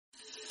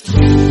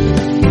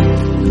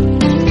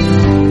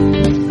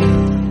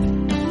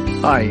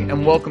Hi,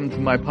 and welcome to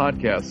my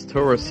podcast,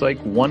 Torah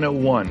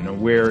Psych101,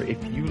 where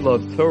if you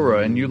love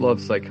Torah and you love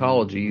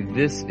psychology,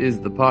 this is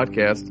the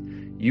podcast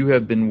you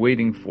have been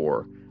waiting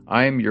for.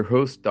 I am your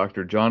host,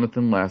 Dr.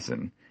 Jonathan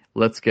Lassen.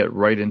 Let's get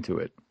right into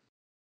it.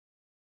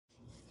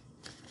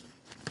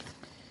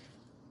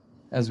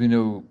 As we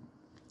know,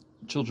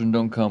 children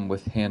don't come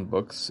with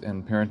handbooks,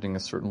 and parenting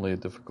is certainly a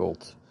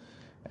difficult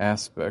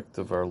aspect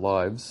of our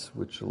lives,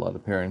 which a lot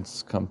of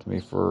parents come to me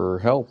for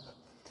help,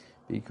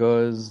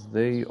 because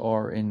they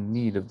are in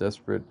need of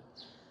desperate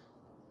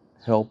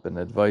help and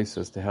advice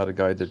as to how to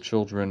guide their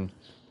children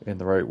in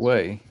the right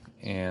way.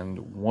 And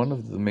one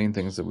of the main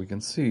things that we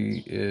can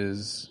see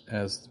is,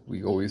 as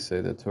we always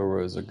say, that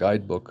Torah is a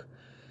guidebook,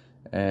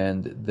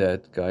 and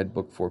that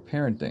guidebook for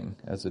parenting,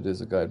 as it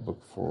is a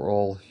guidebook for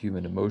all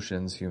human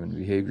emotions, human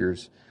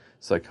behaviors,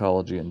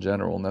 psychology in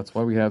general. And that's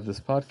why we have this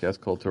podcast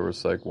called Torah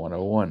Psych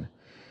 101.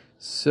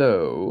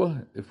 So,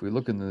 if we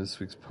look into this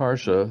week's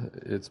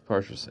Parsha, it's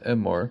Parshas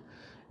Emor,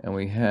 and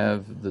we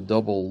have the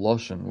double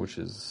lashon, which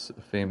is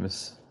a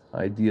famous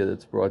idea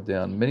that's brought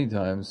down many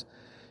times,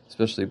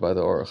 especially by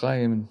the Or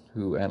HaChaim,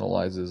 who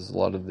analyzes a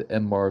lot of the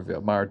Emor,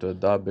 Ve'amarta,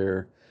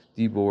 Daber,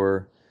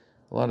 Dibor,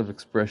 a lot of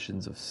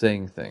expressions of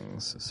saying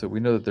things. So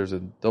we know that there's a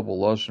double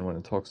lashon when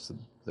it talks to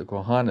the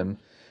Kohanim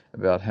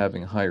about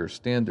having higher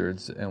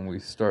standards, and we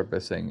start by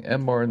saying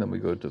Emor, and then we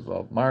go to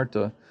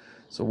Ve'amarta.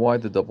 So why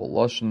the double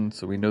lashon?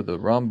 So we know the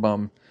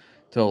Rambam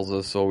tells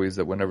us always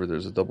that whenever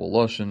there's a double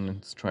lashon,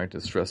 it's trying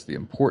to stress the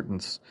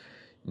importance.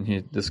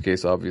 In this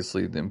case,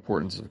 obviously, the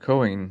importance of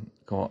the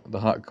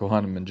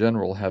Kohanim in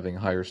general having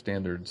higher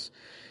standards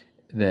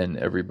than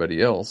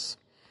everybody else.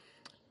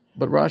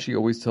 But Rashi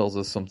always tells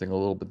us something a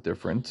little bit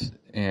different,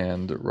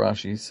 and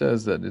Rashi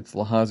says that it's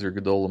lahazir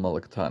gedolim al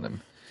ketanim.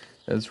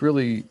 It's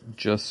really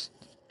just,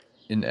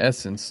 in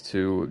essence,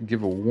 to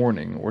give a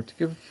warning, or to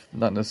give,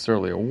 not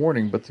necessarily a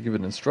warning, but to give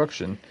an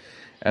instruction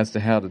as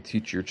to how to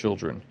teach your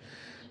children.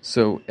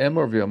 So,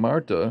 Emor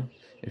Ve'amarta,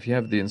 if you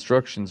have the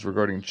instructions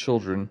regarding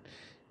children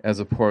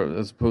as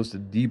opposed to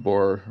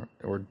Dibor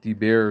or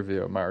Diber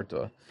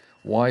Ve'amarta,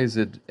 why is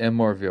it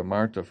Emor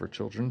Ve'amarta for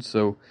children?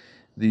 So,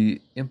 the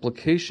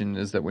implication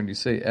is that when you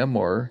say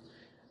Emor,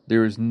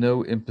 there is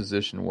no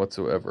imposition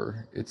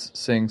whatsoever. It's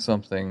saying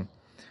something,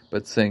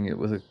 but saying it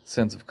with a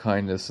sense of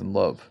kindness and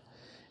love.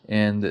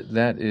 And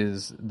that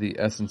is the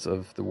essence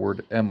of the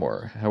word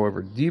Emor.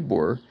 However,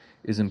 Dibor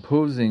is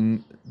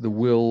imposing the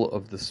will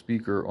of the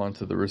speaker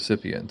onto the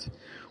recipient.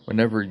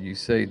 Whenever you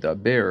say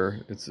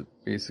daber, it's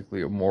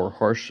basically a more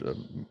harsh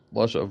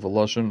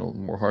lashon, a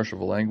more harsh of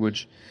a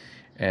language,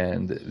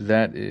 and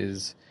that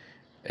is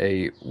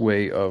a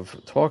way of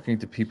talking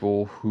to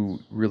people who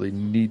really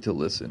need to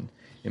listen.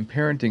 In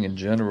parenting in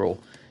general,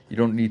 you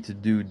don't need to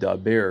do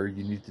daber,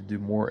 you need to do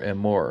more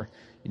emor.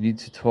 You need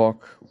to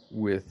talk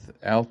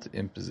without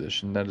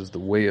imposition. That is the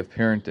way of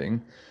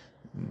parenting,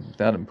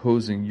 without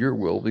imposing your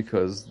will,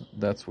 because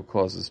that's what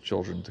causes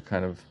children to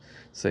kind of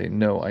say,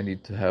 no, I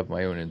need to have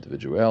my own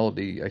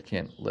individuality. I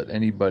can't let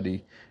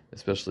anybody,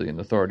 especially an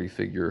authority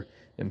figure,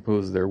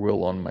 impose their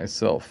will on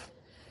myself.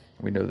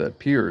 We know that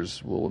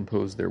peers will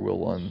impose their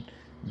will on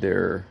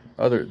their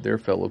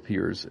fellow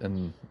peers,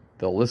 and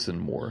they'll listen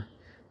more.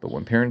 But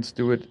when parents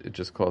do it, it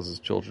just causes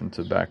children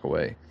to back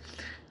away.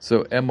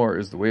 So Emor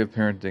is the way of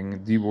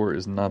parenting, Dibor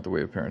is not the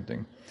way of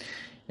parenting.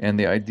 And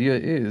the idea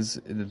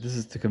is that this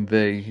is to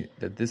convey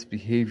that this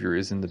behavior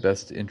is in the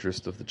best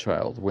interest of the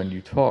child. When you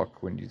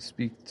talk, when you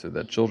speak, so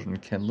that children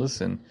can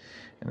listen,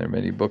 and there are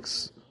many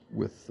books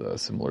with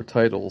similar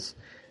titles,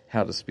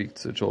 how to speak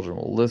so children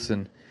will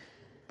listen.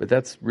 But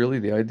that's really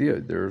the idea.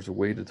 There's a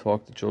way to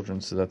talk to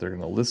children so that they're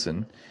going to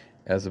listen,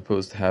 as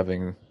opposed to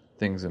having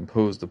things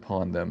imposed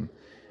upon them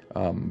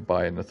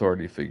by an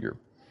authority figure.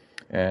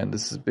 And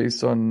this is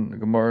based on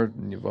Gemara,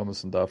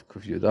 Yevamos and Daf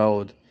Kuf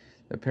Yudalad,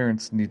 that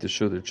parents need to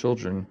show their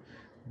children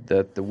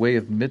that the way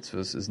of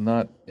mitzvahs is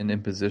not an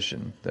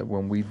imposition. That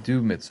when we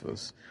do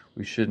mitzvahs,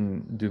 we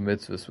shouldn't do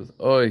mitzvahs with,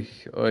 oi,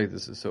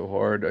 this is so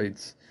hard.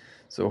 It's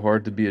so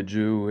hard to be a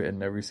Jew,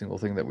 and every single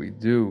thing that we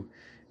do,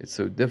 it's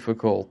so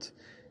difficult.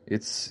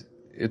 It's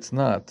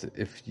not,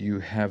 if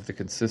you have the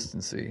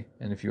consistency,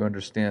 and if you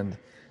understand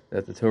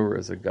that the Torah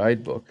is a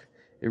guidebook,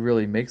 it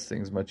really makes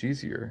things much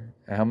easier.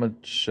 How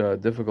much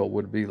difficult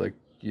would it be, like,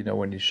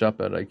 when you shop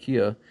at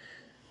IKEA,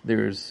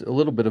 there's a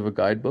little bit of a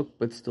guidebook,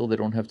 but still they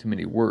don't have too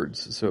many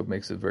words, so it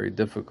makes it very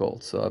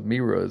difficult. So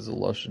Mira is a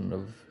lashon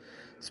of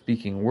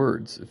speaking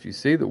words. If you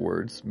say the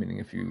words, meaning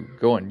if you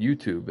go on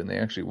YouTube and they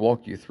actually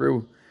walk you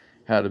through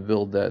how to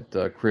build that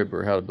crib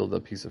or how to build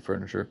that piece of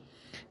furniture,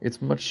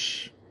 it's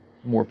much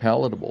more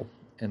palatable.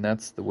 And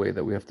that's the way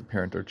that we have to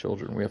parent our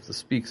children. We have to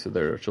speak so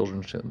that our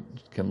children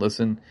can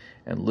listen,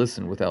 and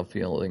listen without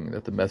feeling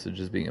that the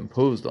message is being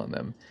imposed on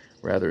them.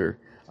 Rather,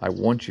 I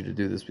want you to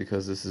do this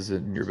because this is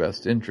in your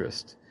best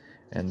interest.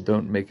 And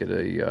don't make it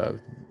a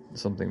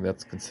something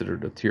that's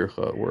considered a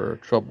tircha or a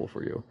trouble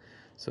for you.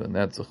 So in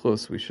that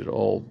zechus, we should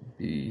all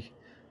be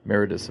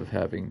meritorious of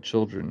having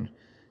children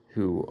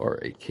who are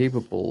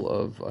capable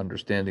of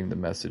understanding the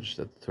message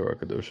that the Torah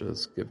Kadosha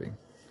is giving.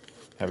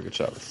 Have a good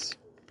Shabbos.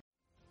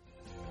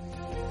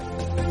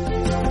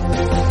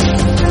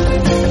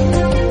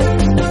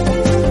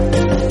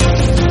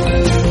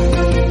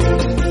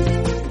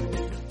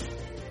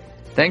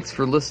 Thanks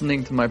for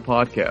listening to my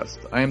podcast.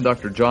 I am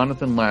Dr.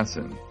 Jonathan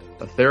Lasson,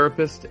 a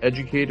therapist,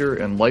 educator,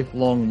 and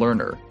lifelong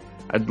learner.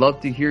 I'd love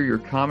to hear your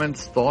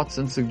comments, thoughts,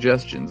 and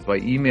suggestions by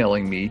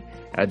emailing me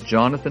at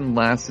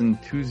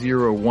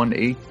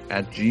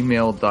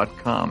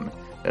jonathanlasson2018@gmail.com.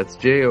 That's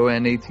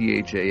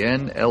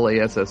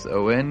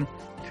JONATHANLASSON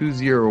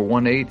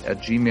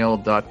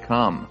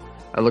 2018@gmail.com.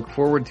 I look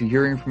forward to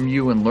hearing from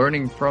you and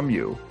learning from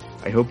you.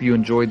 I hope you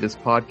enjoyed this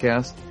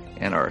podcast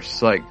and are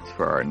psyched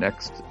for our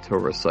next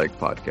Torah Psych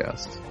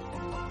podcast.